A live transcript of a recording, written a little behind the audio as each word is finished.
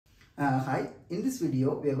Hi, in this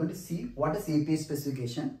video we are going to see what is API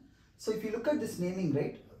specification. So if you look at this naming,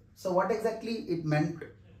 right, so what exactly it meant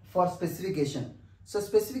for specification. So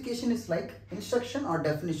specification is like instruction or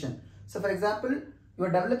definition. So for example, you are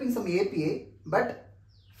developing some API, but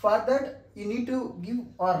for that you need to give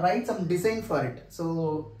or write some design for it.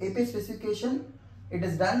 So API specification, it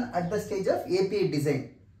is done at the stage of API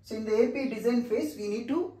design. So in the API design phase, we need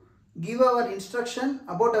to give our instruction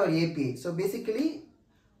about our API. So basically,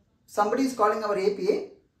 somebody is calling our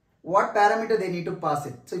API, what parameter they need to pass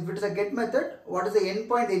it. So if it is a get method, what is the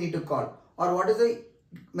endpoint they need to call, or what is the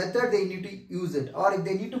method they need to use it, or if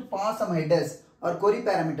they need to pass some headers or query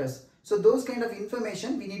parameters. So those kind of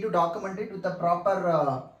information we need to document it with the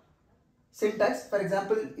proper syntax. For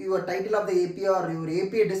example, your title of the API or your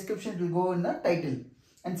API description will go in the title.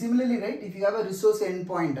 And similarly, right, if you have a resource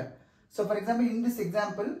endpoint. So for example, in this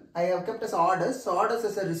example, I have kept as orders. So orders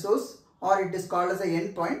as a resource, or it is called as a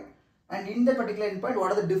endpoint. And in that particular endpoint,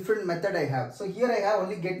 what are the different method I have? So here I have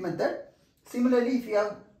only get method. Similarly, if you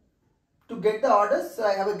have to get the orders, so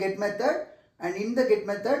I have a get method. And in the get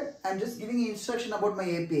method, I'm just giving instruction about my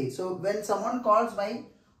API. So when someone calls my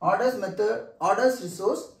orders method, orders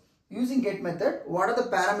resource using get method, what are the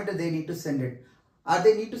parameters they need to send it? Are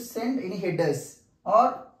they need to send any headers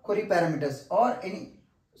or query parameters or any,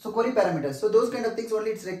 so query parameters. So those kind of things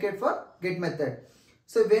only it's required for get method.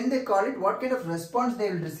 So when they call it, what kind of response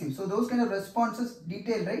they will receive. So those kind of responses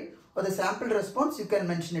detailed, right? Or the sample response, you can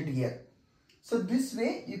mention it here. So this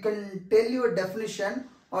way you can tell your definition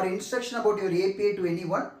or instruction about your API to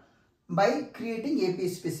anyone by creating API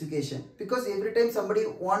specification. Because every time somebody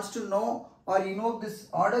wants to know or invoke this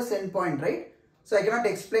orders endpoint, right? So I cannot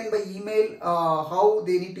explain by email how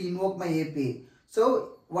they need to invoke my API.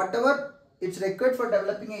 So whatever it's required for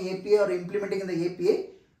developing an API or implementing in the API,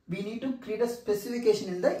 we need to create a specification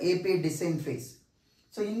in the API design phase.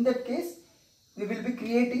 So in that case, we will be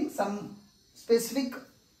creating some specific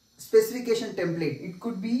specification template. It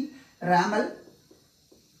could be RAML,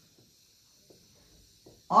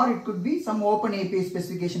 or it could be some open API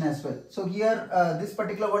specification as well. So here, this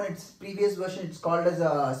particular one, its previous version, it's called as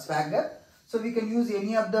a Swagger. So we can use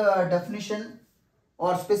any of the definition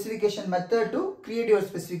or specification method to create your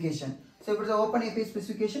specification. So if it's an open API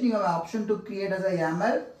specification, you have an option to create as a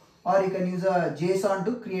YAML, or you can use a JSON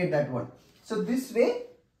to create that one. So this way,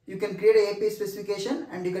 you can create an API specification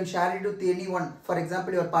and you can share it with anyone. For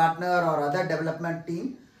example, your partner or other development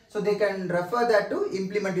team. So they can refer that to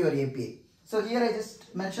implement your API. So here I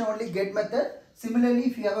just mentioned only get method. Similarly,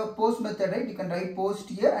 if you have a post method, right, you can write post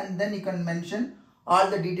here and then you can mention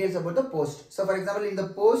all the details about the post. So for example, in the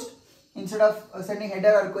post, instead of sending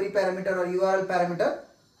header or query parameter or URL parameter,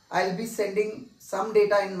 I'll be sending some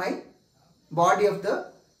data in my body of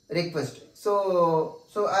the request. So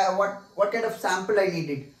what kind of sample I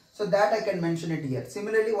needed. So that I can mention it here.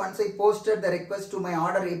 Similarly, once I posted the request to my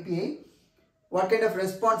order API, what kind of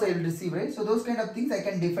response I will receive, right? So those kind of things I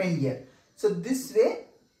can define here. So this way,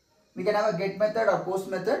 we can have a get method or post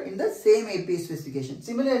method in the same API specification.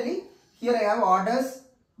 Similarly, here I have orders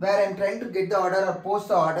where I'm trying to get the order or post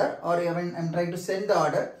the order, or even I'm trying to send the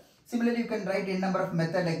order. Similarly, you can write a number of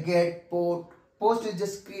methods like get, post is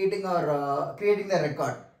just creating or creating the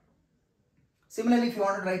record. Similarly, if you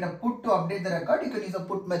want to write a put to update the record, you can use a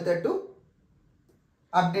put method to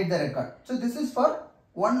update the record. So this is for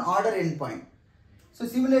one order endpoint. So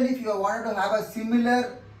similarly, if you wanted to have a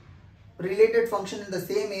similar related function in the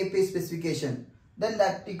same API specification, then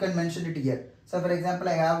that you can mention it here. So for example,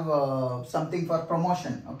 I have something for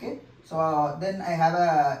promotion. Okay. So then I have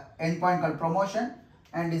a endpoint called promotion,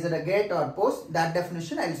 and is it a get or post? That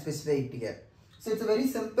definition I will specify it here. So it's very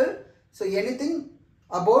simple. So anything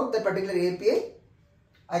about the particular API,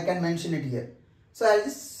 I can mention it here. So I'll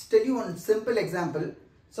just tell you one simple example.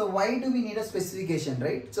 So why do we need a specification,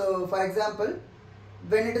 right? So for example,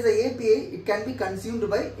 when it is an API, it can be consumed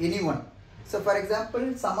by anyone. So for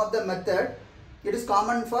example, some of the method, it is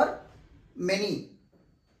common for many.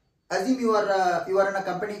 Assume you are in a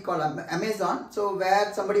company called Amazon. So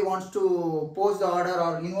where somebody wants to post the order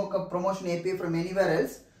or invoke a promotion API from anywhere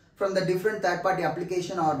else, from the different third-party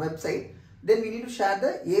application or website, then we need to share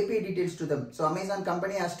the API details to them. So Amazon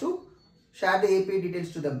company has to share the API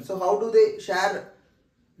details to them. So how do they share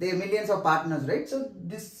their millions of partners, right? So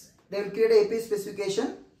this, they will create an API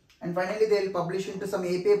specification, and finally they will publish into some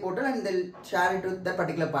API portal and they'll share it with the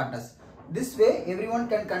particular partners. This way, everyone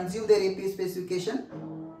can consume their API specification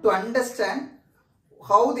to understand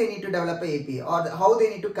how they need to develop an API or how they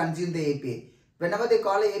need to consume the API. Whenever they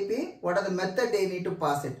call an API, what are the method they need to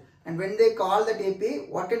pass it? And when they call that API,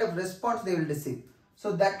 what kind of response they will receive.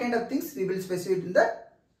 So that kind of things we will specify in the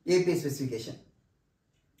API specification.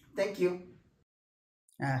 Thank you.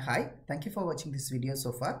 Hi, thank you for watching this video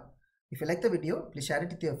so far. If you like the video, please share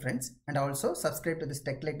it with your friends and also subscribe to this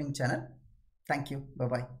Tech Lightning channel. Thank you.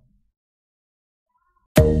 Bye-bye.